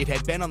 It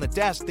had been on the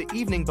desk the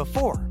evening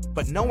before,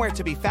 but nowhere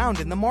to be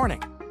found in the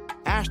morning.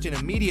 Ashton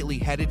immediately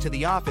headed to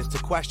the office to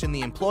question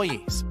the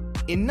employees.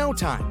 In no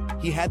time,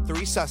 he had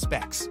 3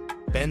 suspects.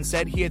 Ben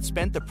said he had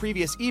spent the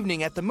previous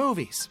evening at the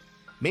movies.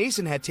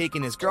 Mason had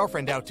taken his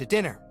girlfriend out to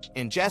dinner,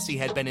 and Jesse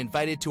had been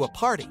invited to a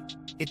party.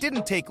 It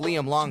didn't take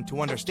Liam long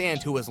to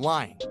understand who was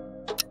lying.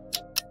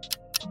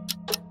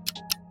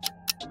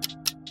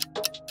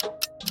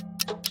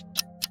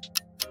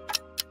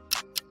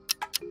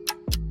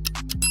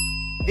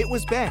 It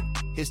was Ben.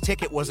 His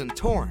ticket wasn't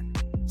torn,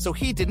 so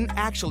he didn't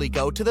actually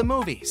go to the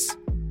movies.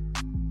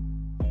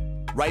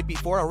 Right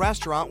before a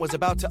restaurant was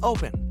about to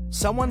open,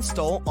 someone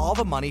stole all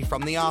the money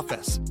from the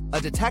office. A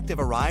detective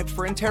arrived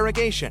for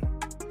interrogation.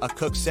 A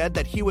cook said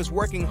that he was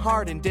working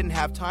hard and didn't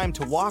have time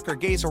to walk or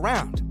gaze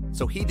around.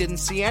 so he didn't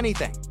see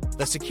anything.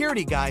 The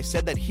security guy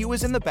said that he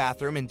was in the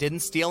bathroom and didn't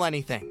steal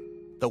anything.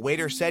 The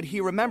waiter said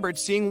he remembered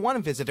seeing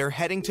one visitor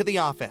heading to the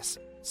office.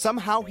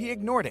 Somehow he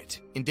ignored it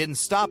and didn't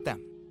stop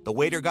them. The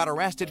waiter got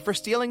arrested for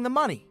stealing the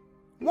money.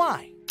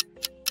 Why?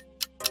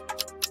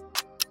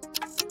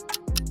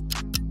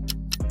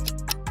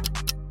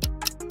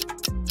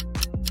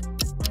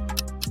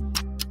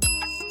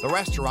 The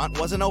restaurant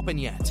wasn't open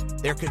yet.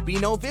 There could be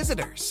no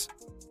visitors.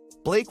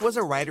 Blake was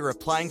a writer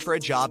applying for a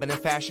job in a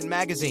fashion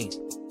magazine.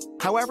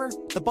 However,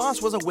 the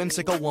boss was a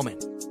whimsical woman.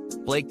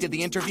 Blake did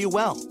the interview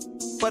well,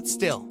 but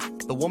still,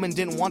 the woman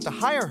didn't want to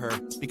hire her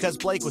because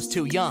Blake was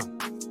too young.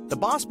 The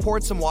boss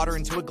poured some water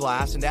into a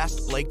glass and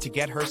asked Blake to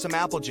get her some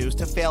apple juice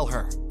to fail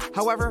her.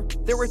 However,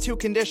 there were two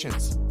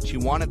conditions. She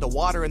wanted the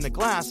water in the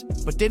glass,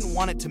 but didn't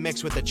want it to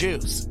mix with the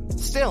juice.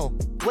 Still,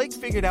 Blake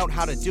figured out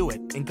how to do it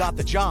and got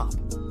the job.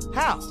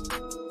 How?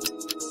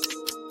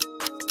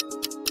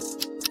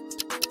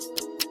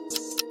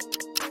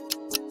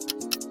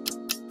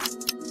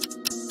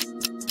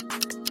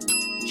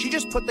 She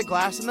just put the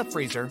glass in the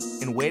freezer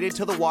and waited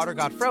till the water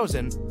got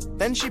frozen,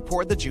 then she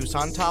poured the juice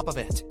on top of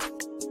it.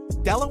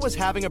 Della was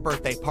having a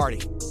birthday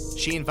party.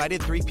 She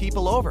invited 3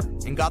 people over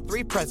and got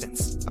 3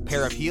 presents, a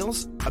pair of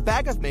heels, a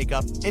bag of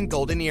makeup, and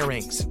golden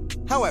earrings.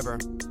 However,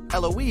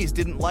 Eloise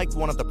didn't like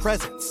one of the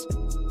presents.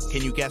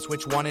 Can you guess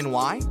which one and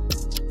why?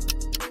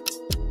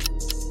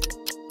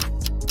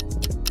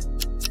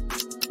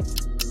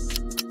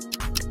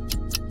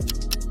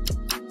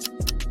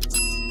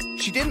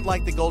 She didn't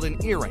like the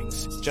golden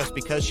earrings just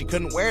because she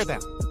couldn't wear them.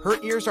 Her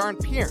ears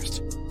aren't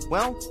pierced.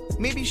 Well,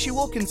 maybe she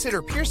will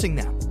consider piercing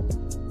them.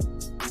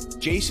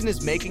 Jason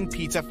is making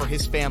pizza for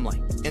his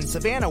family, and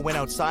Savannah went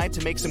outside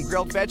to make some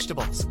grilled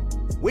vegetables.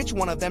 Which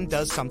one of them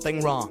does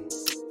something wrong?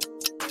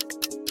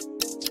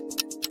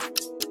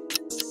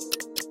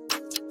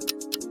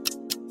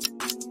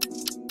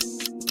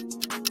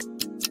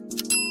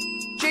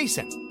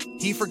 Jason.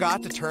 He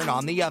forgot to turn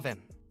on the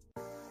oven.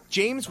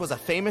 James was a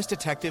famous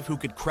detective who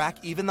could crack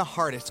even the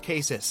hardest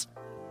cases.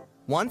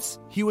 Once,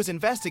 he was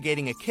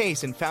investigating a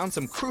case and found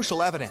some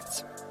crucial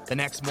evidence. The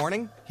next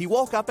morning, he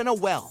woke up in a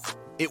well.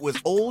 It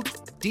was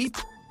old, deep,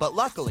 but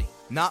luckily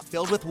not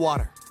filled with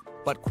water,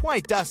 but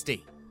quite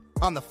dusty.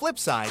 On the flip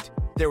side,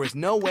 there was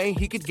no way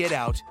he could get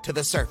out to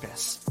the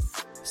surface.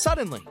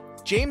 Suddenly,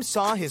 James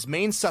saw his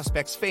main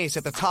suspect's face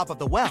at the top of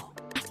the well.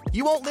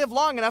 "You won't live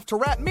long enough to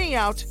rat me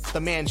out," the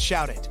man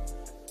shouted.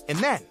 And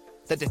then,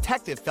 the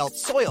detective felt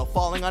soil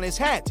falling on his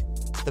head.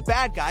 The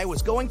bad guy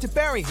was going to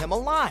bury him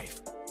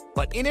alive.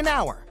 But in an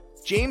hour,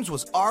 James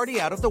was already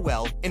out of the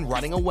well and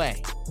running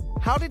away.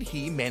 How did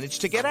he manage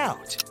to get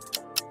out?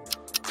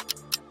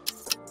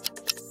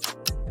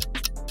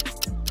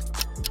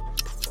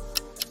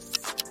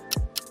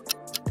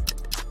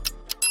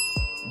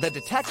 The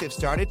detective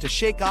started to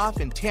shake off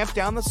and tamp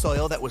down the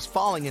soil that was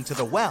falling into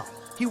the well.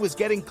 He was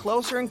getting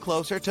closer and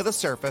closer to the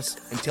surface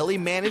until he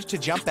managed to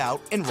jump out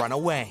and run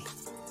away.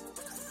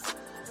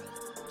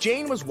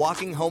 Jane was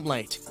walking home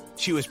late.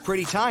 She was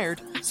pretty tired,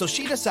 so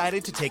she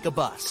decided to take a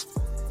bus.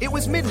 It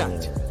was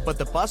midnight, but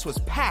the bus was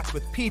packed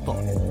with people.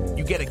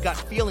 You get a gut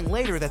feeling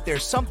later that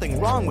there's something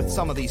wrong with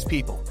some of these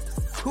people.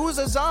 Who's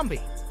a zombie?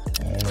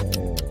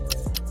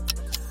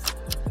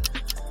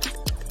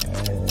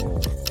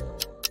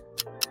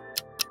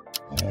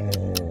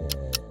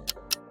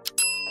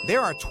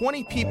 There are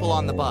 20 people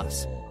on the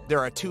bus. There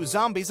are 2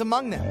 zombies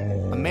among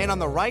them. A man on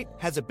the right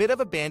has a bit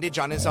of a bandage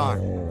on his arm,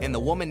 and the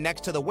woman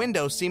next to the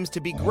window seems to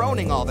be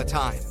groaning all the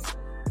time.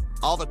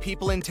 All the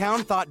people in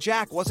town thought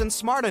Jack wasn't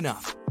smart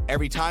enough.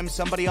 Every time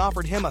somebody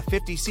offered him a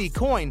 50C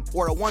coin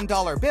or a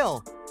 $1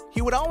 bill,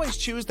 he would always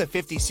choose the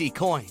 50C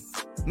coin.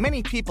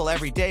 Many people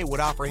every day would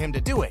offer him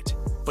to do it,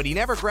 but he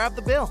never grabbed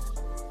the bill.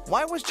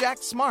 Why was Jack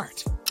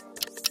smart?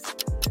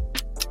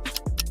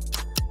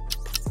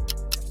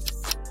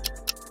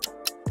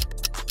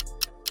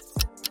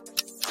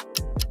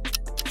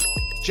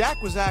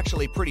 Jack was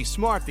actually pretty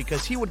smart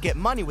because he would get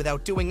money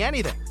without doing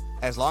anything.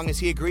 As long as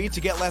he agreed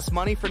to get less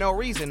money for no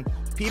reason,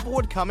 people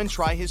would come and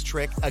try his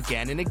trick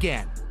again and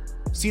again.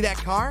 See that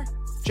car?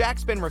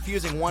 Jack's been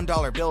refusing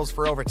 $1 bills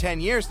for over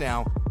 10 years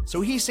now, so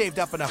he saved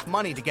up enough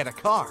money to get a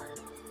car.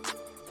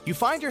 You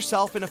find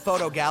yourself in a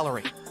photo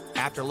gallery.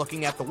 After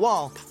looking at the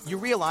wall, you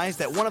realize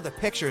that one of the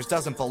pictures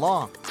doesn't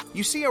belong.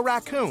 You see a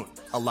raccoon,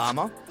 a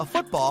llama, a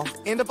football,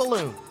 and a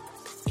balloon.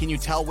 Can you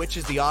tell which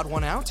is the odd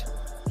one out?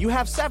 You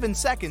have 7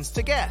 seconds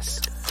to guess.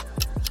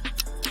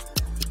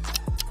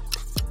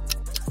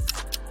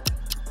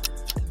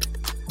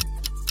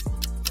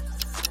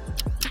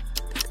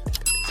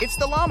 It's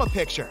the llama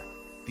picture.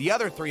 The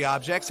other 3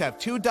 objects have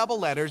 2 double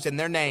letters in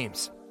their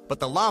names,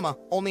 but the llama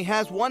only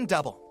has 1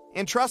 double.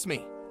 And trust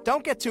me,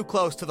 don't get too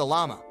close to the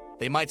llama.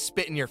 They might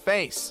spit in your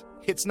face.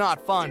 It's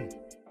not fun.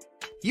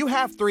 You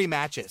have 3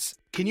 matches.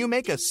 Can you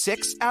make a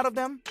 6 out of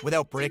them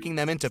without breaking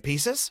them into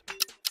pieces?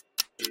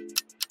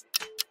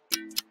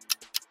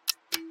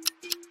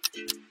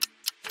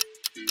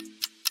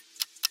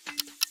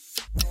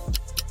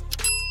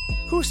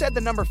 Who said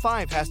the number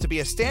 5 has to be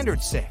a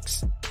standard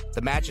 6?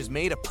 The matches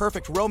made a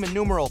perfect Roman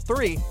numeral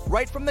 3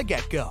 right from the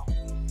get-go.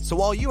 So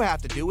all you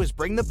have to do is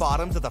bring the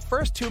bottoms of the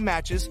first two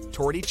matches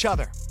toward each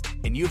other,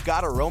 and you've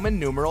got a Roman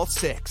numeral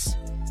 6.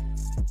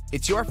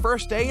 It's your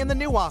first day in the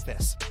new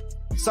office.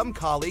 Some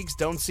colleagues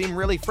don't seem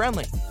really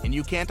friendly, and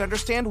you can't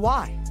understand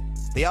why.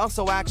 They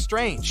also act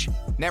strange,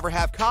 never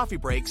have coffee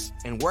breaks,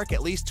 and work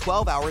at least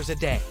 12 hours a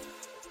day.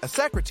 A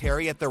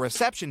secretary at the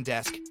reception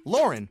desk,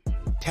 Lauren,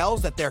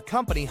 tells that their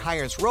company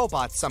hires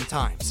robots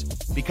sometimes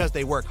because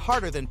they work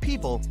harder than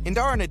people and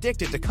aren't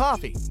addicted to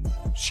coffee.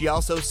 She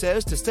also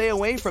says to stay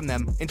away from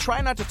them and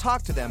try not to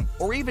talk to them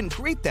or even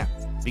greet them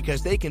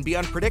because they can be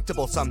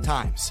unpredictable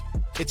sometimes.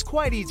 It's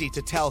quite easy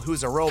to tell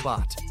who's a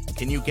robot.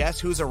 Can you guess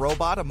who's a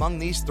robot among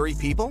these three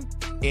people?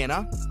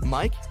 Anna,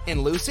 Mike,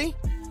 and Lucy?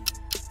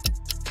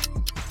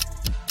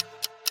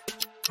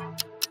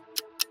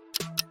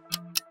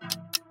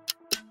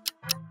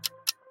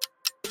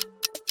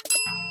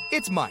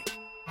 It's Mike.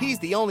 He's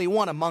the only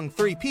one among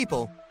three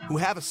people who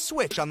have a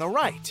switch on the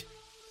right.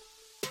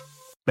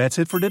 That's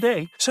it for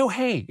today. So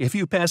hey, if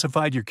you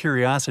pacified your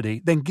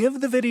curiosity, then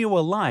give the video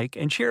a like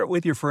and share it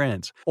with your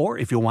friends. Or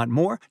if you want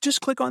more, just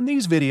click on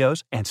these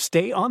videos and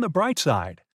stay on the bright side.